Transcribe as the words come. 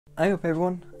Hey up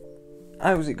everyone,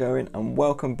 how's it going, and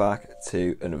welcome back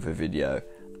to another video.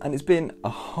 And it's been a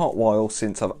hot while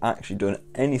since I've actually done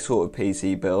any sort of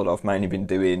PC build. I've mainly been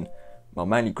doing,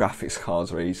 mainly graphics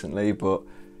cards recently, but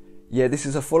yeah, this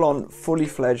is a full-on, fully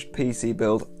fledged PC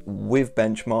build with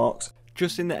benchmarks.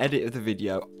 Just in the edit of the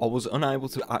video, I was unable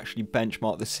to actually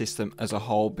benchmark the system as a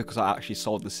whole because I actually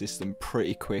sold the system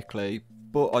pretty quickly,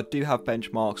 but I do have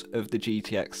benchmarks of the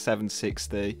GTX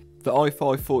 760. The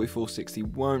i5 4460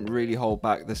 won't really hold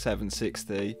back the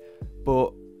 760,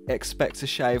 but expect to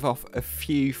shave off a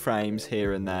few frames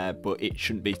here and there, but it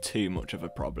shouldn't be too much of a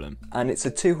problem. And it's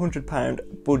a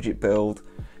 £200 budget build,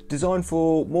 designed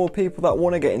for more people that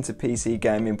want to get into PC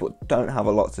gaming but don't have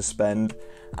a lot to spend,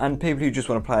 and people who just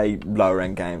want to play lower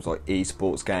end games like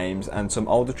esports games and some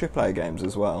older AAA games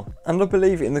as well. And I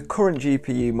believe in the current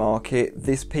GPU market,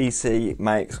 this PC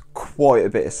makes quite a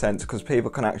bit of sense because people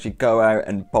can actually go out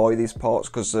and buy these parts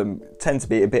because tend to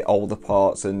be a bit older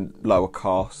parts and lower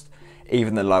cost.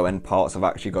 Even the low end parts have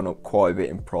actually gone up quite a bit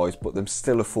in price, but they're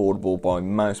still affordable by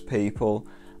most people.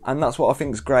 And that's what I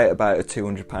think is great about a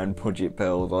 £200 budget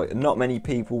build. Like, not many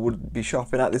people would be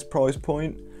shopping at this price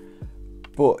point,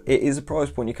 but it is a price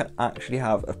point you can actually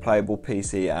have a playable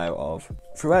PC out of.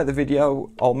 Throughout the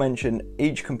video, I'll mention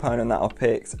each component that I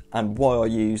picked and why I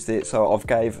used it. So I've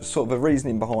gave sort of a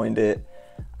reasoning behind it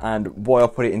and why I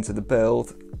put it into the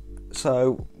build.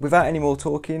 So without any more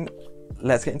talking,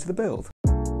 let's get into the build.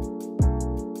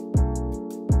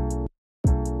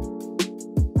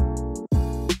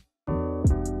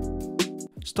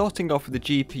 Starting off with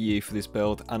the GPU for this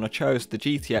build, and I chose the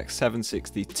GTX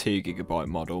 760 2GB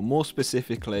model, more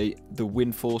specifically the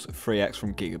WindForce 3X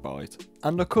from Gigabyte.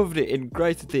 And I covered it in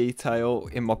greater detail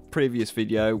in my previous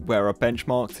video where I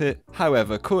benchmarked it.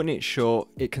 However, cutting it short,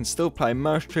 it can still play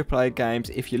most AAA games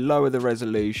if you lower the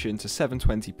resolution to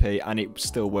 720p, and it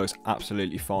still works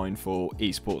absolutely fine for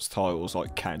esports titles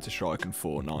like Counter-Strike and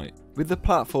Fortnite. With the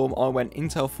platform, I went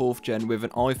Intel 4th Gen with an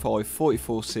i5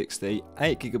 4460,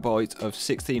 8GB of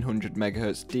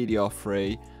 1600MHz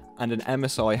DDR3, and an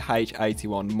MSI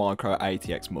H81 Micro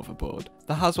ATX motherboard.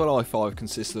 The Haswell i5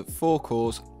 consists of 4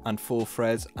 cores and 4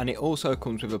 threads, and it also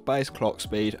comes with a base clock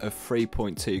speed of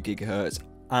 3.2 GHz,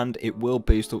 and it will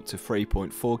boost up to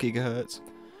 3.4 GHz,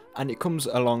 and it comes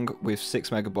along with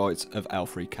 6MB of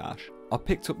L3 cache. I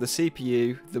picked up the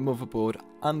CPU, the motherboard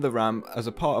and the RAM as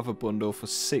a part of a bundle for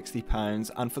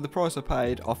 £60, and for the price I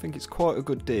paid, I think it's quite a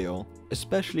good deal,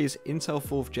 especially as Intel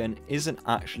 4th Gen isn't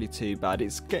actually too bad.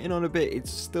 It's getting on a bit, it's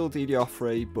still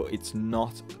DDR3, but it's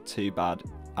not too bad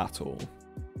at all.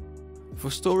 For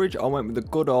storage, I went with the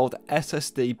good old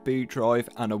SSD boot drive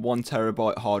and a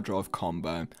 1TB hard drive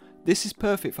combo. This is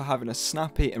perfect for having a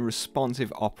snappy and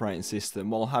responsive operating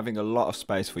system while having a lot of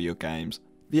space for your games.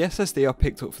 The SSD I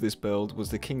picked up for this build was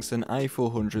the Kingston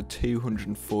A400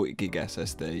 240GB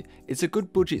SSD. It's a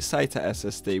good budget SATA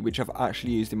SSD which I've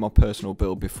actually used in my personal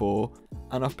build before,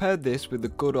 and I've paired this with the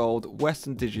good old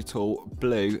Western Digital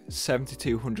Blue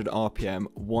 7200 RPM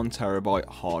 1TB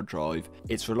hard drive.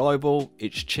 It's reliable,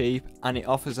 it's cheap, and it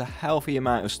offers a healthy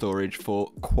amount of storage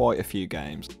for quite a few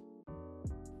games.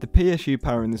 The PSU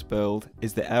power in this build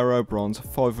is the Aero Bronze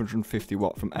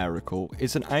 550W from Aerocool.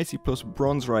 It's an 80+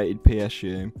 bronze rated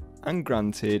PSU, and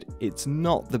granted, it's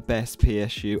not the best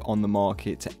PSU on the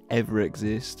market to ever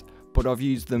exist, but I've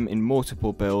used them in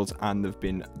multiple builds and they've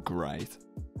been great.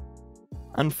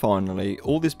 And finally,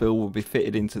 all this build will be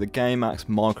fitted into the GameMax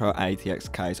Micro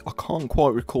ATX case. I can't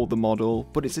quite recall the model,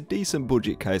 but it's a decent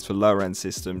budget case for lower end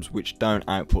systems which don't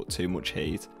output too much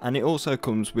heat. And it also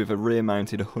comes with a rear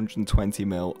mounted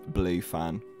 120mm blue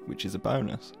fan, which is a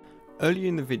bonus. Earlier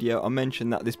in the video I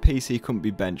mentioned that this PC couldn't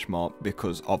be benchmarked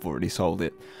because I've already sold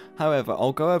it. However,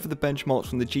 I'll go over the benchmarks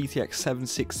from the GTX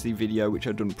 760 video which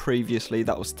I've done previously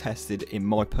that was tested in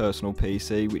my personal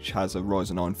PC, which has a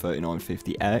Ryzen 9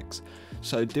 3950X.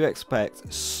 So do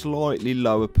expect slightly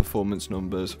lower performance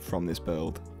numbers from this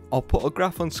build. I'll put a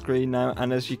graph on screen now,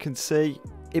 and as you can see,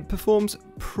 it performs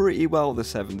pretty well, the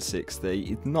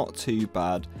 760, it's not too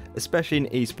bad, especially in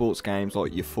esports games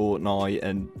like your Fortnite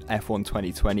and F1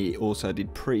 2020, it also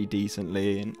did pretty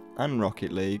decently in, and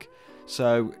Rocket League,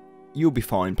 so you'll be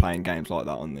fine playing games like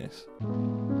that on this.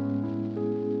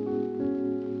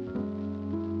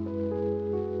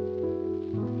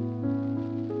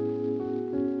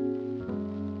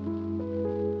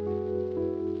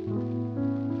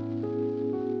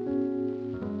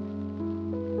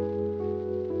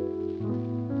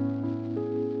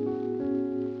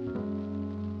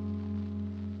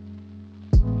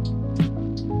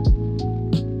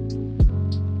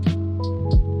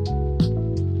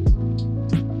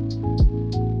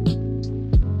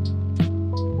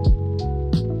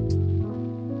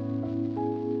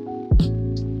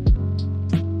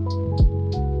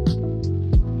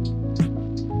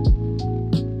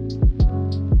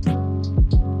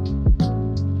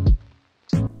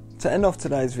 To end off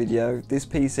today's video, this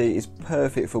PC is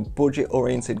perfect for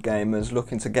budget-oriented gamers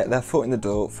looking to get their foot in the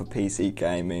door for PC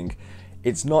gaming.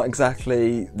 It's not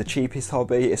exactly the cheapest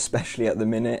hobby, especially at the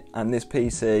minute, and this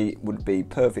PC would be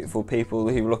perfect for people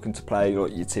who are looking to play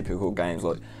like your typical games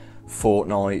like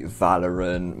Fortnite,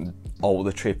 Valorant, all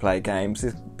the AAA games.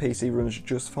 This PC runs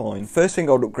just fine. First thing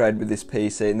I'd upgrade with this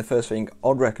PC, and the first thing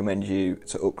I'd recommend you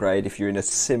to upgrade if you're in a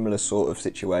similar sort of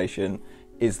situation,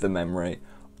 is the memory.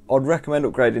 I'd recommend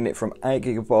upgrading it from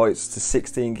 8GB to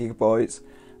 16GB.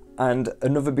 And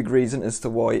another big reason as to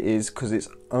why is because it's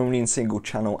only in single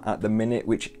channel at the minute,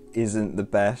 which isn't the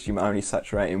best. You're only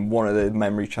saturating one of the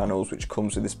memory channels which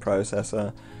comes with this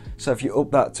processor. So if you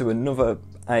up that to another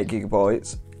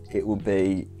 8GB, it will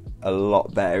be a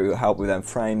lot better. It'll help with them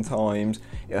frame times,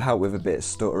 it'll help with a bit of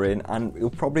stuttering, and it'll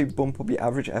probably bump up your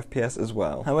average FPS as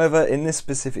well. However, in this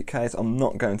specific case, I'm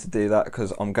not going to do that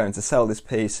because I'm going to sell this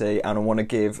PC and I want to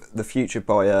give the future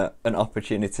buyer an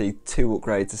opportunity to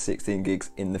upgrade to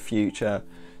 16GB in the future,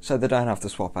 so they don't have to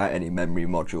swap out any memory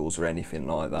modules or anything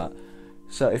like that.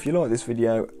 So if you like this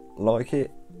video, like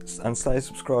it and stay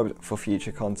subscribed for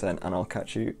future content, and I'll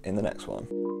catch you in the next one.